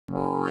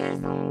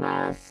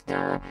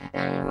master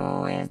and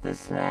who is the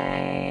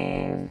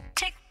slave?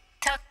 Tick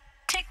tock,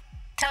 tick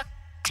tock,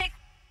 tick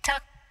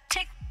tock,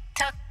 tick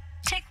tock,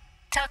 tick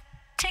tock,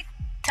 tick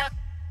tock,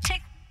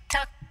 tick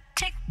tock,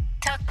 tick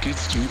tock. Get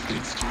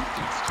stupid,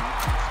 stupid,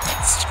 stupid.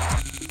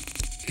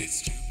 Get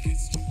stupid,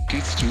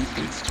 get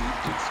stupid,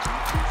 stupid.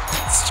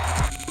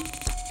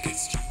 Get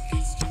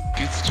stupid,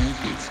 get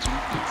stupid,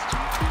 stupid.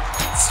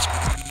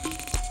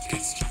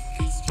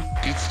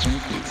 Get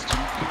stupid,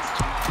 stupid.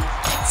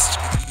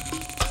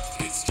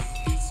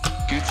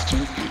 Get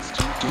stupid,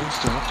 don't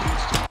stop, don't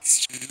stop.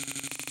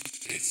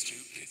 Get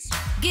stupid.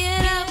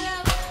 Get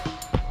up,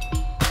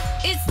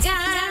 it's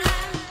time.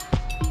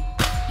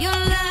 Your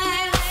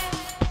life,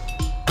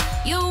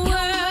 your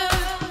world.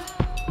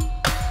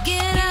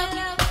 Get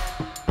up,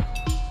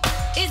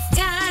 it's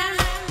time.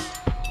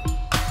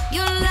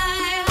 Your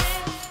life,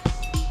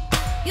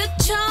 your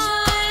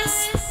choice.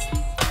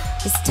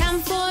 It's time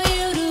for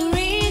you to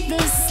read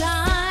the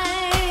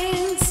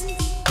signs.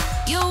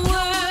 Your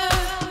world,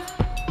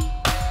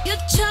 your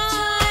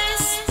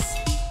choice.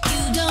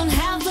 You don't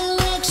have the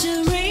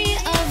luxury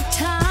of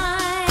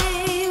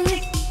time.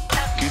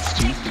 Get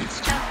stupid, get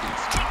stupid,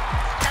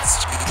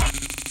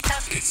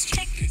 get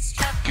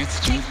stupid, get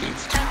stupid, don't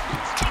stop,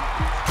 don't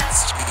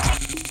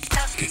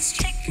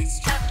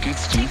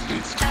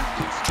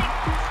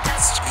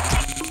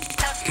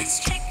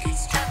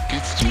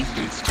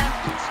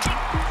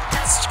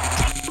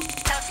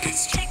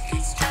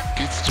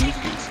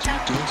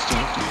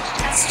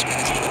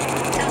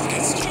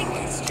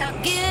stop.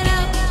 Get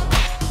up,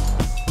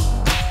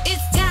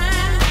 it's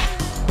time.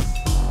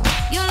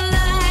 Your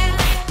life,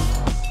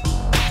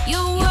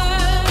 your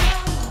world.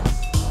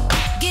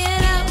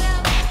 Get up,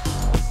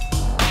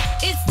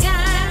 it's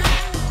time.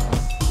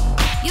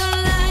 Your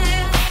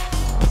life,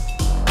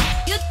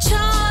 your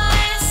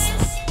choice.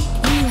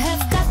 You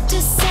have got to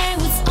say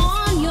what's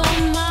on your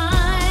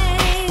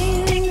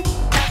mind.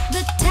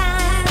 The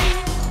time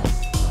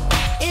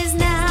is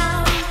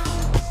now.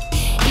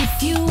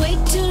 If you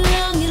wait too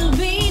long, it'll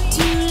be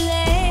too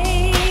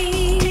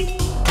late.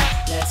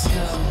 Let's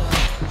go.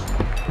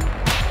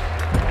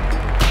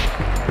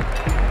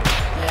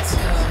 Let's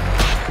go.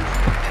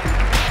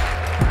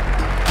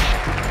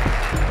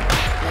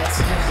 Let's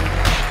go.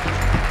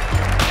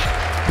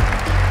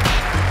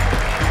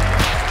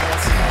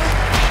 Let's go.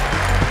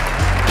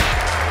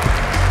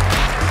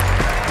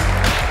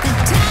 The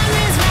time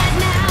is right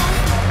now.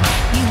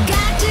 You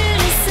got to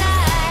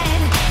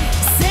decide.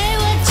 Say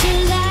what you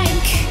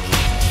like.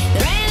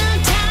 There ain't no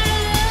time to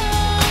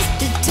lose.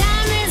 The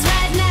time is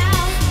right now.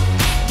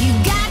 You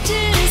got to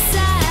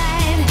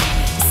decide.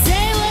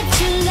 Say what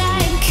you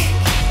like.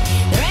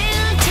 There ain't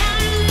no time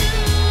to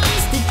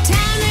lose. The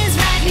time is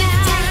right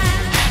now.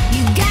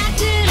 You got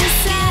to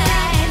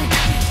decide.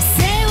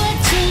 Say what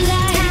you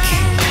like.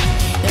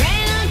 There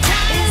ain't no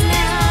time to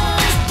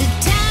lose. The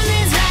time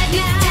is right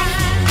now.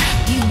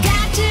 You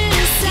got to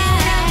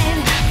decide.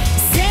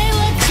 Say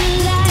what you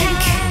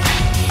like.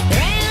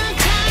 There ain't no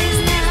time to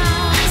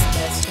lose.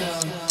 Let's go.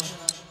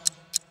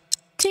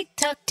 Tick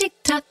tock, tick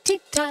tock,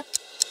 tick tock.